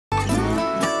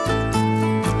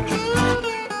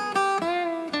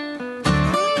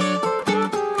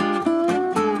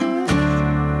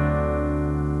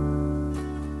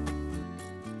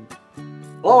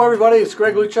everybody, it's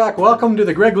Greg Luchak. Welcome to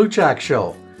the Greg Luchak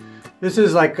Show. This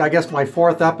is like, I guess, my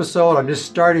 4th episode. I'm just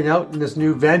starting out in this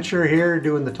new venture here,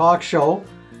 doing the talk show.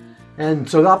 And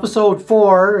so episode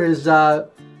 4 is the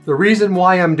reason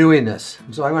why I'm doing this.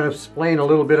 So I'm going to explain a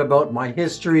little bit about my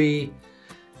history.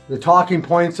 The talking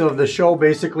points of the show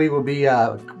basically will be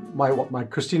my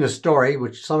Christina story,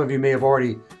 which some of you may have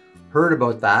already heard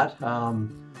about that.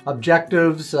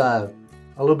 Objectives, a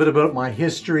little bit about my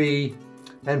history,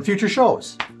 and future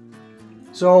shows.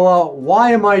 So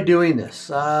why am I doing this?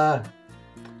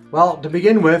 Well, to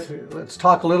begin with, let's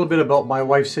talk a little bit about my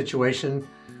wife's situation.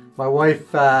 My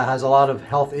wife has a lot of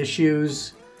health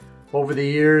issues. Over the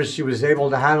years, she was able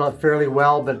to handle it fairly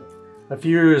well, but a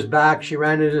few years back, she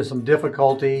ran into some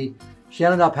difficulty. She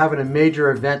ended up having a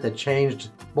major event that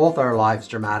changed both our lives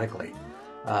dramatically.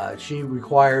 She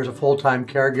requires a full-time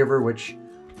caregiver, which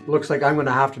looks like I'm going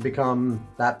to have to become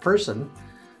that person,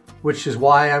 which is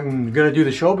why I'm going to do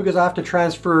the show, because I have to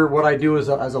transfer what I do as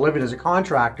a living as a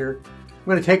contractor. I'm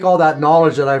going to take all that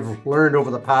knowledge that I've learned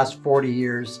over the past 40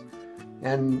 years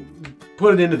and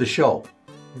put it into the show.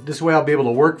 This way I'll be able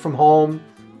to work from home.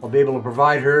 I'll be able to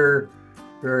provide her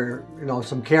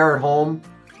some care at home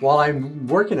while I'm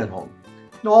working at home.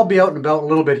 I'll be out and about a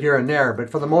little bit here and there, but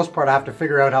for the most part I have to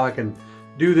figure out how I can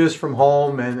do this from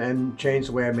home and change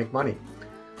the way I make money.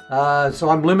 So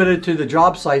I'm limited to the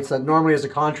job sites that normally as a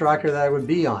contractor that I would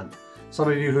be on. Some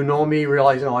of you who know me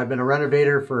realize, I've been a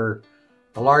renovator for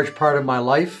a large part of my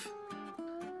life,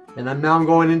 and I'm now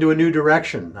going into a new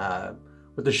direction.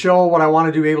 With the show, what I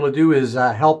want to be able to do is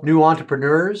help new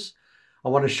entrepreneurs. I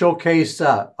want to showcase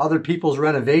other people's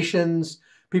renovations,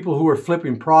 people who are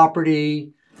flipping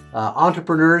property,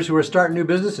 entrepreneurs who are starting new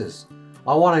businesses.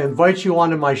 I want to invite you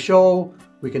onto my show.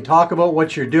 We can talk about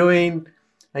what you're doing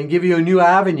and give you a new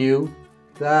avenue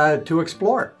to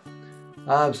explore.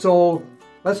 So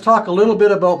let's talk a little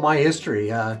bit about my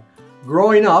history.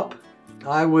 Growing up,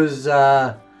 I was,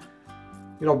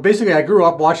 basically I grew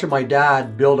up watching my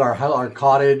dad build our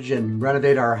cottage and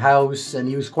renovate our house, and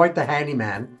he was quite the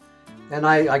handyman. And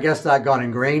I guess that got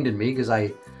ingrained in me, because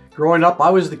growing up, I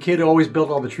was the kid who always built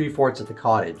all the tree forts at the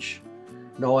cottage.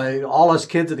 All us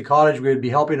kids at the cottage, we would be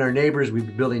helping our neighbors. We'd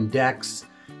be building decks,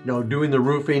 doing the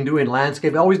roofing, doing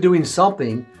landscape, always doing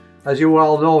something. As you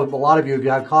well know, a lot of you, if you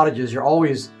have cottages,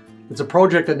 it's a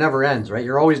project that never ends, right?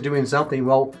 You're always doing something.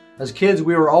 Well, as kids,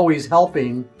 we were always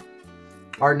helping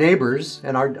our neighbors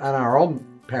and our own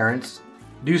parents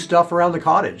do stuff around the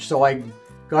cottage. So I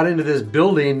got into this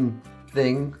building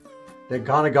thing that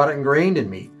kind of got ingrained in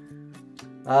me.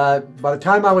 By the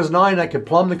time I was 9, I could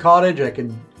plumb the cottage, I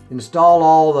could install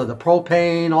all the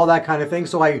propane, all that kind of thing.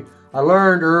 So I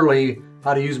learned early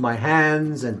how to use my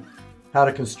hands and how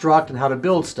to construct and how to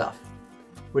build stuff,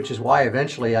 which is why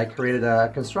eventually I created a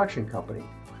construction company.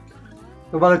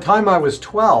 So by the time I was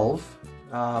 12,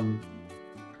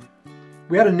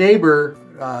 we had a neighbor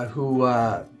who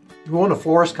owned a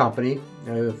florist company,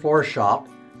 a florist shop.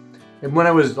 And when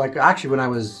I was when I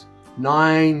was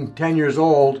 9, 10 years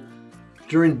old,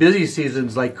 during busy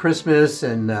seasons like Christmas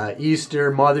and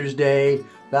Easter, Mother's Day,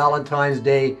 Valentine's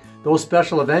Day, those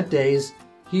special event days,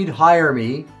 he'd hire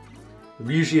me.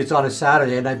 Usually it's on a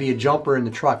Saturday, and I'd be a jumper in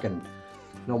the truck. And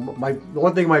the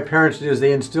one thing my parents did is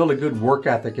they instilled a good work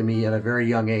ethic in me at a very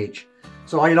young age.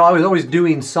 So I was always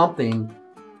doing something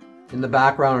in the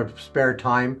background of spare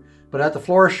time. But at the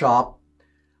florist shop,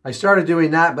 I started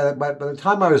doing that. But by the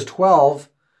time I was 12,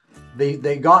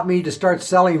 they got me to start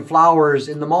selling flowers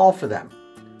in the mall for them.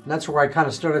 And that's where I kind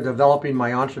of started developing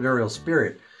my entrepreneurial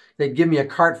spirit. They'd give me a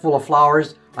cart full of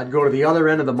flowers. I'd go to the other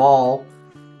end of the mall,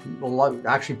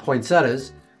 actually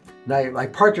poinsettias, and I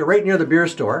parked it right near the beer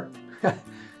store.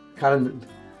 Kind of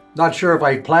not sure if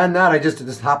I planned that. It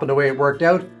just happened the way it worked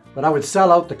out. But I would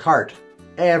sell out the cart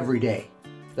every day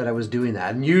that I was doing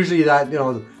that. And usually that,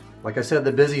 like I said,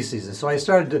 the busy season. So I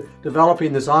started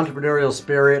developing this entrepreneurial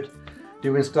spirit,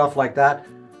 doing stuff like that.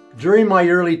 During my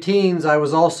early teens, I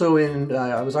was also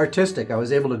I was artistic. I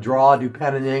was able to draw, do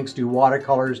pen and inks, do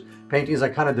watercolors, paintings. I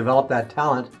kind of developed that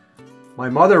talent. My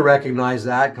mother recognized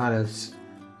that, kind of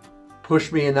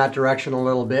pushed me in that direction a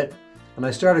little bit. And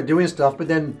I started doing stuff, but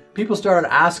then people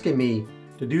started asking me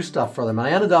to do stuff for them. And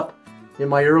I ended up in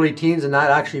my early teens, and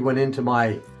that actually went into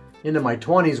my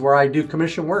 20s, where I do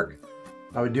commission work.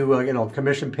 I would do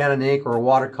commission pen and ink or a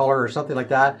watercolor or something like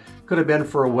that. Could have been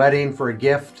for a wedding, for a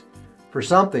gift, for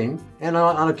something. And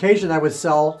on occasion I would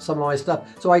sell some of my stuff.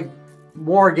 So I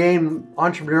more again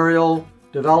entrepreneurial,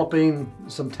 developing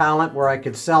some talent where I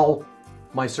could sell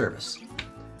my service.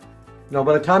 By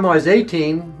the time I was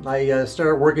 18, I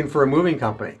started working for a moving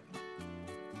company.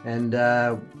 And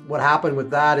what happened with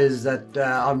that is that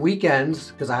on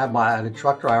weekends, because I'm a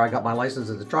truck driver, I got my license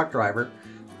as a truck driver,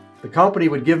 the company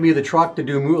would give me the truck to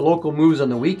do local moves on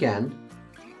the weekend,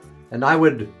 and I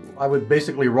would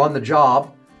basically run the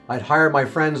job. I'd hire my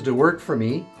friends to work for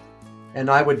me, and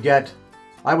I would get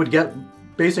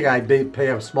basically I'd pay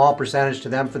a small percentage to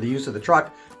them for the use of the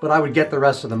truck, but I would get the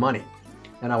rest of the money,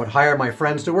 and I would hire my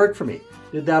friends to work for me.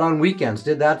 Did that on weekends.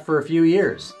 Did that for a few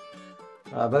years.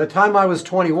 By the time I was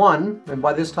 21, and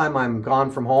by this time I'm gone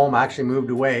from home, I actually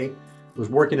moved away, was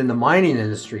working in the mining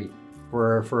industry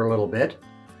for a little bit.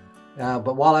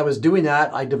 But while I was doing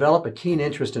that, I developed a keen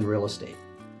interest in real estate.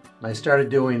 I started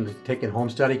taking home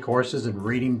study courses and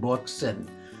reading books and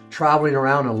traveling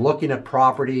around and looking at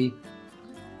property.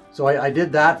 So I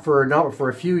did that for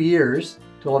a few years,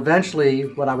 till eventually,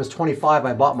 when I was 25,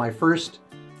 I bought my first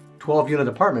 12-unit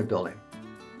apartment building.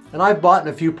 And I've bought in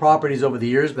a few properties over the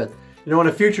years, but you know, in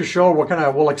a future show, we'll do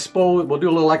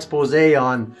a little expose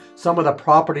on some of the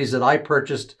properties that I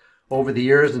purchased over the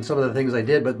years and some of the things I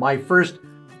did. But my first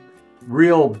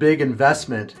real big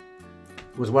investment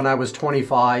was when I was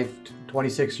 25,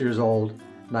 26 years old,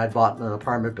 and I'd bought an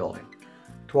apartment building,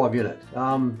 12-unit.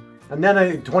 And then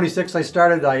at 26, I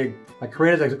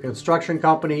created a construction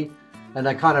company, and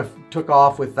I kind of took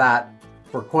off with that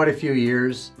for quite a few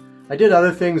years. I did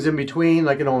other things in between,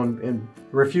 like, you know, there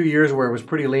were a few years where it was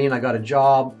pretty lean. I got a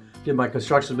job, did my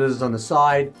construction business on the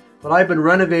side, but I've been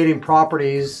renovating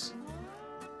properties,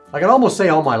 I can almost say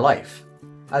all my life,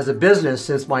 as a business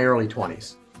since my early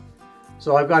 20s.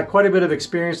 So I've got quite a bit of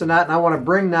experience in that, and I want to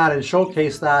bring that and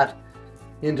showcase that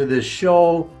into this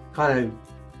show, kind of,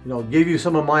 you know, give you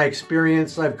some of my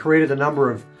experience. I've created a number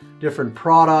of different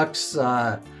products.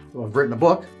 I've written a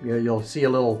book. You'll see a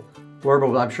little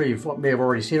blurb, I'm sure you may have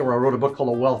already seen it, where I wrote a book called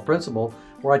The Wealth Principle,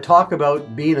 where I talk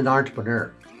about being an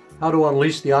entrepreneur, how to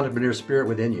unleash the entrepreneur spirit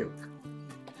within you.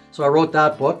 So I wrote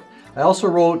that book. I also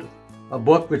wrote a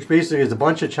book which basically is a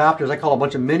bunch of chapters, I call a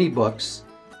bunch of mini books,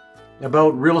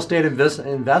 about real estate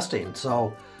investing.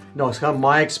 So, you know, it's kind of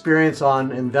my experience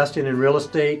on investing in real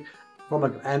estate from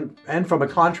a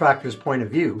contractor's point of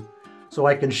view. So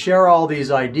I can share all these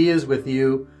ideas with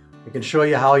you. I can show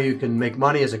you how you can make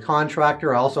money as a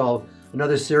contractor. I also have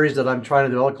another series that I'm trying to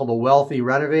develop called The Wealthy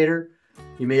Renovator.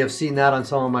 You may have seen that on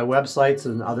some of my websites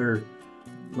and other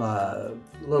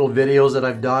little videos that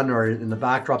I've done, or in the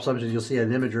backdrop sometimes you'll see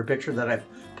an image or a picture that I've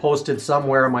posted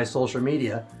somewhere on my social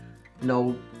media, you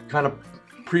know, kind of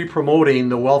pre-promoting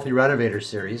the Wealthy Renovator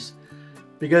series.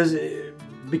 Because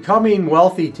becoming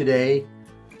wealthy today,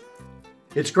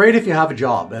 it's great if you have a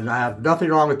job, and I have nothing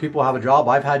wrong with people who have a job.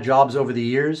 I've had jobs over the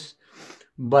years,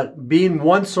 but being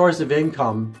one source of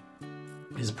income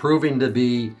is proving to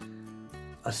be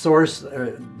a source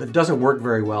that doesn't work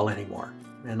very well anymore.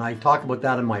 And I talk about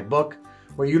that in my book,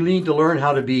 where you need to learn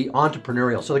how to be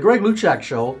entrepreneurial. So the Greg Luchak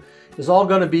Show is all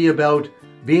going to be about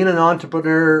being an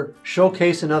entrepreneur,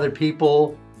 showcasing other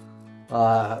people,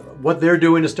 what they're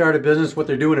doing to start a business, what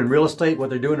they're doing in real estate, what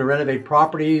they're doing to renovate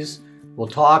properties. We'll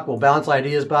talk, we'll bounce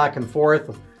ideas back and forth.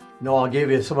 You know, I'll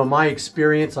give you some of my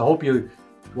experience. I hope you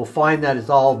will find that it's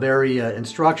all very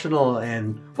instructional,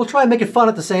 and we'll try and make it fun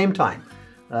at the same time.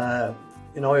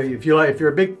 You know, if you're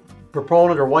a big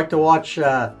proponent or like to watch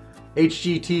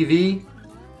HGTV,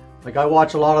 like I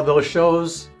watch a lot of those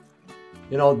shows,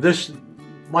 you know,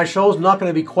 my show's not going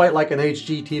to be quite like an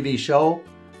HGTV show.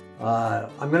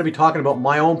 I'm going to be talking about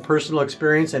my own personal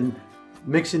experience and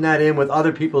mixing that in with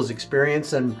other people's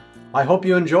experience, and I hope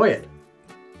you enjoy it.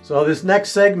 So this next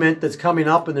segment that's coming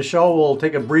up in the show, we'll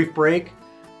take a brief break.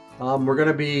 We're going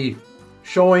to be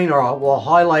showing, or we'll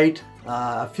highlight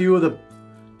a few of the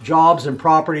jobs and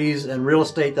properties and real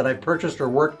estate that I've purchased or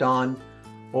worked on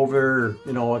over,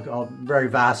 you know, a very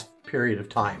vast period of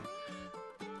time.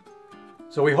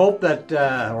 So we hope that,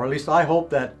 or at least I hope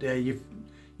that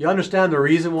you understand the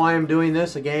reason why I'm doing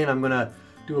this. Again, I'm going to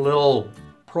do a little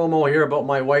promo here about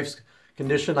my wife's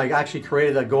condition. I actually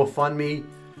created a GoFundMe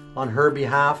on her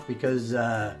behalf because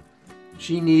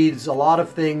she needs a lot of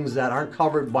things that aren't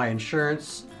covered by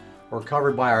insurance or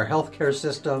covered by our healthcare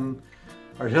system.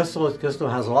 Our health system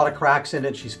has a lot of cracks in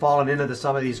it. She's fallen into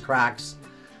some of these cracks.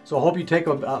 So I hope you take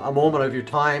a moment of your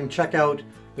time, check out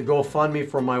the GoFundMe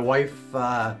for my wife.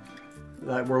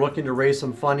 That we're looking to raise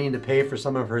some funding to pay for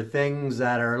some of her things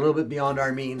that are a little bit beyond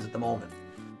our means at the moment.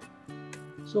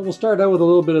 So we'll start out with a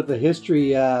little bit of the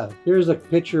history. Here's a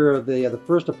picture of the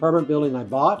first apartment building I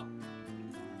bought.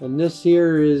 And this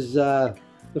here is the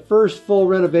first full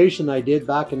renovation I did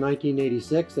back in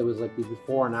 1986. It was like the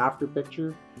before and after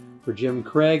picture for Jim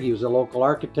Craig. He was a local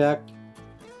architect.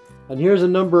 And here's a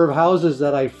number of houses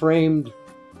that I framed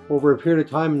over a period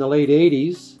of time in the late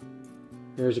 80s.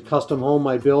 There's a custom home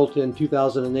I built in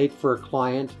 2008 for a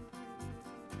client.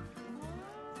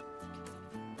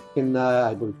 In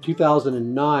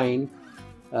 2009,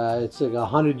 it's like a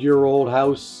 100-year-old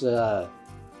house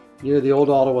near the old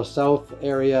Ottawa South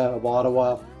area of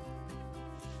Ottawa,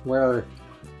 where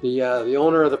the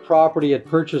owner of the property had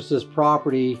purchased this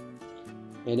property,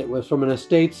 and it was from an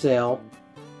estate sale.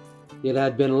 It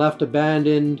had been left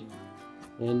abandoned,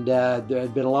 and there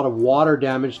had been a lot of water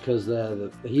damage because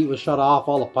the heat was shut off,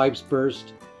 all the pipes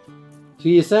burst. So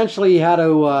he essentially had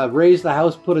to raise the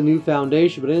house, put a new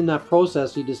foundation, but in that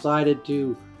process he decided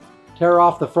to tear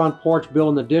off the front porch,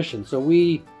 build an addition. So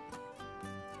we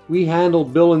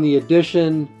handled building the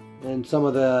addition and some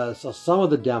of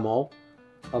the demo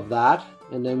of that,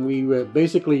 and then we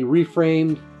basically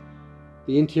reframed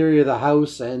the interior of the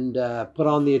house and put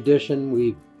on the addition.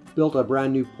 We built a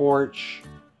brand new porch,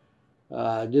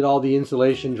 did all the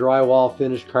insulation, drywall,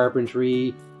 finished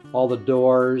carpentry, all the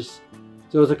doors.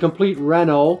 So it was a complete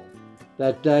reno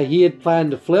that he had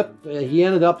planned to flip. He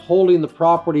ended up holding the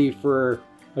property for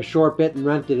a short bit and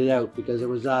rented it out because it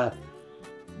was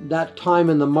that time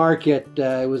in the market.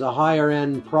 It was a higher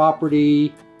end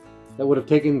property that would have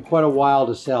taken quite a while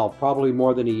to sell, probably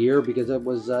more than a year, because it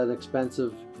was an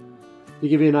expensive. To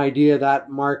give you an idea,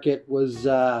 that market was in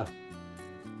the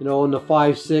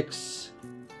 5-6,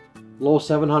 low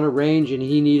 700 range, and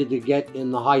he needed to get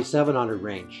in the high 700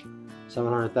 range,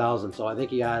 700,000. So I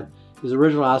think he had, his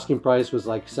original asking price was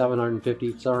like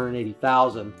 750,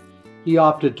 780,000. He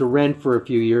opted to rent for a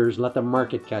few years and let the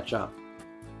market catch up.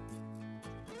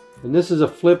 And this is a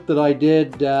flip that I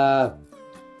did, a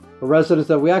residence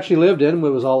that we actually lived in. It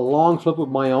was a long flip of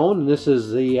my own, and this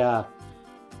is the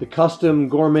custom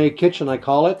gourmet kitchen, I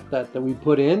call it, that we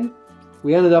put in.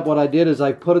 We ended up, what I did is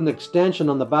I put an extension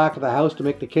on the back of the house to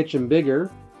make the kitchen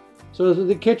bigger. So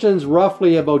the kitchen's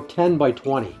roughly about 10 by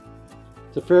 20.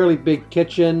 It's a fairly big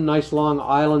kitchen, nice long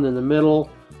island in the middle,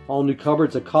 all new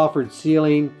cupboards, a coffered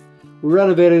ceiling. We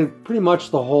renovated pretty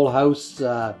much the whole house,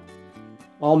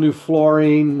 all new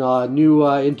flooring, new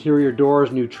interior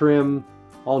doors, new trim,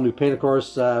 all new paint, of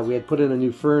course. We had put in a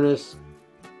new furnace.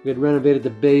 We had renovated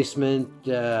the basement.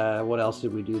 What else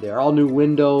did we do there? All new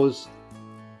windows.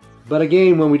 But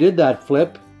again, when we did that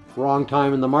flip, wrong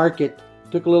time in the market,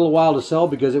 took a little while to sell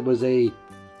because it was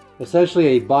essentially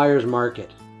a buyer's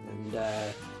market.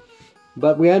 And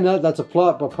but we ended up, that's a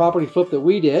property flip that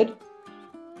we did,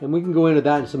 and we can go into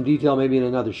that in some detail maybe in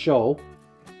another show.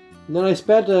 And then I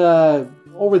spent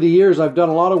over the years, I've done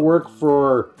a lot of work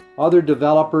for other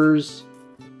developers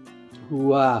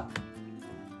who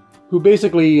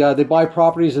basically they buy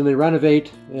properties and they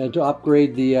renovate to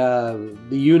upgrade the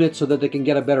unit so that they can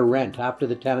get a better rent after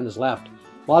the tenant is left.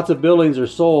 Lots of buildings are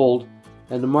sold,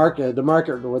 and the market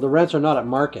or the rents are not at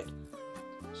market.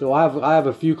 So I have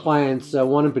a few clients,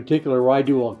 one in particular where I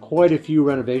do quite a few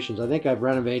renovations. I think I've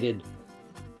renovated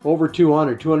over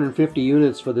 250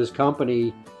 units for this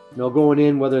company. Going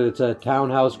in, whether it's a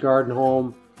townhouse, garden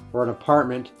home, or an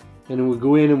apartment, and we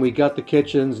go in and we gut the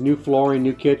kitchens, new flooring,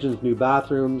 new kitchens, new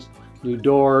bathrooms, new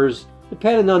doors.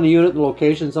 Depending on the unit, the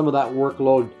location, some of that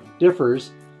workload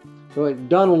differs. So I've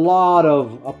done a lot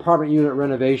of apartment unit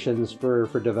renovations for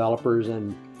developers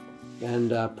and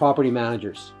property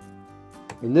managers.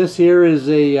 And this here is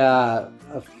a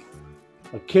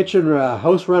kitchen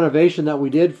house renovation that we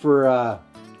did for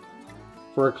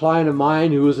a client of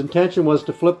mine whose intention was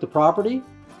to flip the property.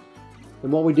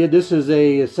 And what we did, this is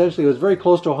essentially, it was very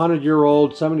close to a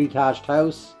 100-year-old semi-detached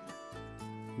house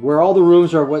where all the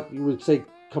rooms are what you would say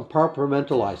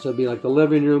compartmentalized. So it'd be like the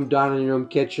living room, dining room,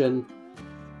 kitchen.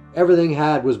 Everything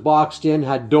was boxed in,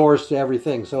 had doors to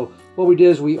everything. So what we did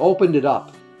is we opened it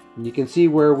up. And you can see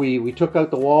where we took out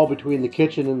the wall between the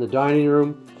kitchen and the dining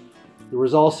room. There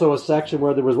was also a section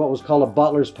where there was what was called a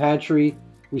butler's pantry.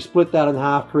 We split that in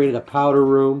half, created a powder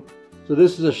room. So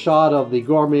this is a shot of the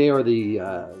gourmet or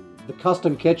the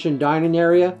custom kitchen dining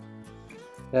area.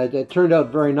 It turned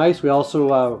out very nice. We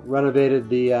also renovated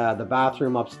the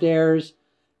bathroom upstairs,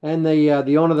 and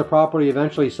the owner of the property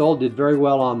eventually sold. Did very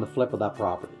well on the flip of that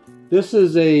property. This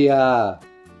is a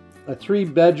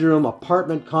 3-bedroom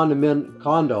apartment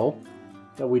condo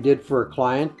that we did for a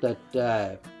client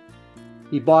that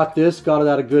he bought this, got it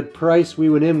at a good price. We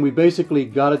went in, we basically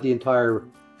got it the entire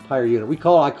unit.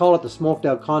 I call it the smoked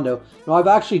out condo. Now I've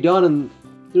actually done, and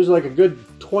there's like a good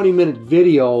 20-minute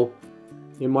video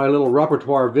in my little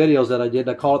repertoire of videos that I did.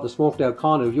 I call it the smoked out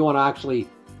condo. If you want to actually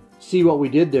see what we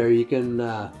did there, you can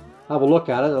have a look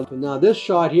at it. Now this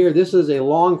shot here, this is a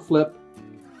long flip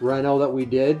reno that we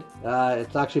did.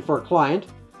 It's actually for a client,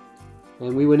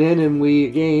 and we went in and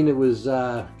it was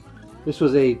This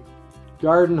was a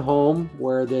garden home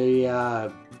where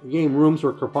the game rooms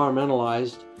were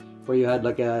compartmentalized, where you had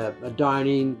like a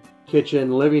dining,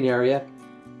 kitchen, living area,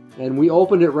 and we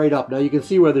opened it right up. Now you can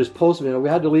see where there's posts in it. We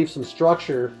had to leave some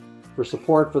structure for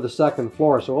support for the second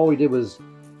floor, so all we did was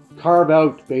carve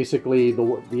out basically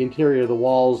the interior of the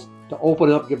walls to open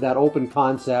it up, give that open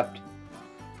concept.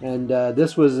 And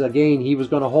this was, again, he was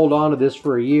going to hold on to this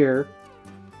for a year.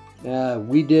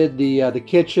 We did the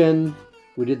kitchen,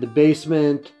 we did the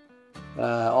basement,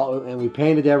 and we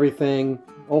painted everything,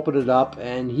 opened it up,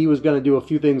 and he was going to do a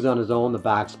few things on his own, the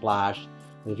backsplash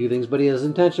and a few things, but his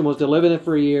intention was to live in it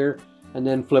for a year and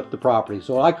then flip the property.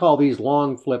 So I call these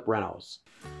long flip renos.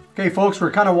 Okay folks,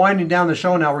 we're kind of winding down the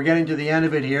show now. We're getting to the end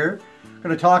of it here. I'm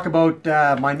going to talk about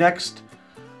my next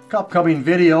upcoming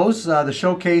videos, the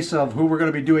showcase of who we're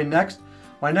going to be doing next.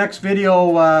 My next video,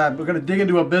 we're going to dig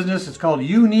into a business. It's called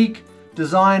Unique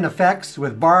Design Effects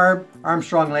with Barb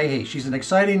Armstrong-Leahy. She's an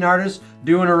exciting artist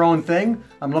doing her own thing.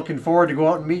 I'm looking forward to go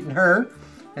out and meeting her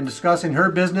and discussing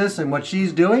her business and what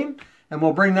she's doing, and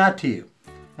we'll bring that to you.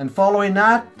 And following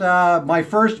that, my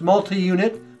first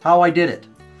multi-unit, how I did it.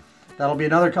 That'll be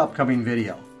another upcoming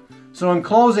video. So in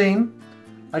closing,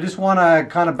 I just want to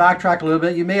kind of backtrack a little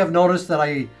bit. You may have noticed that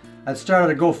I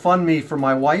started a GoFundMe for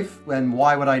my wife, and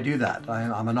why would I do that?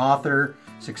 I'm an author,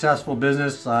 successful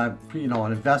business, you know,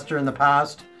 an investor in the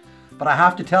past. But I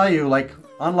have to tell you, like,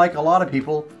 unlike a lot of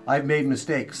people, I've made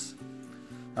mistakes.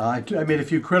 I made a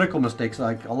few critical mistakes.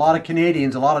 Like a lot of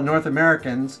Canadians, a lot of North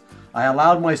Americans, I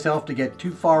allowed myself to get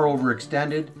too far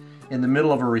overextended in the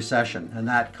middle of a recession, and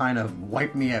that kind of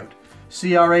wiped me out.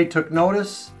 CRA took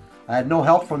notice. I had no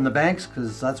help from the banks,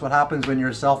 because that's what happens when you're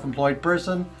a self-employed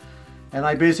person. And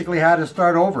I basically had to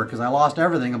start over because I lost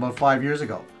everything about 5 years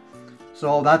ago.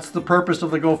 So that's the purpose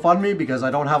of the GoFundMe, because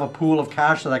I don't have a pool of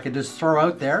cash that I could just throw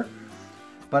out there.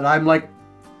 But I'm like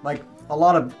a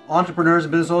lot of entrepreneurs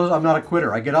and business owners, I'm not a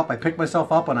quitter. I get up, I pick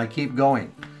myself up, and I keep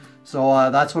going. So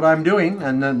that's what I'm doing,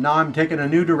 and now I'm taking a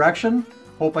new direction.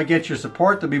 Hope I get your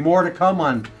support. There'll be more to come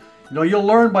on. You know, you'll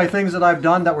learn by things that I've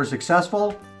done that were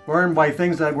successful, learn by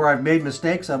things where I've made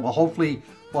mistakes that will hopefully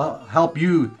help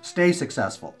you stay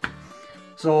successful.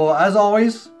 So as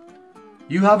always,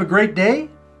 you have a great day,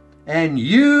 and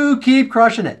you keep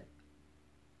crushing it.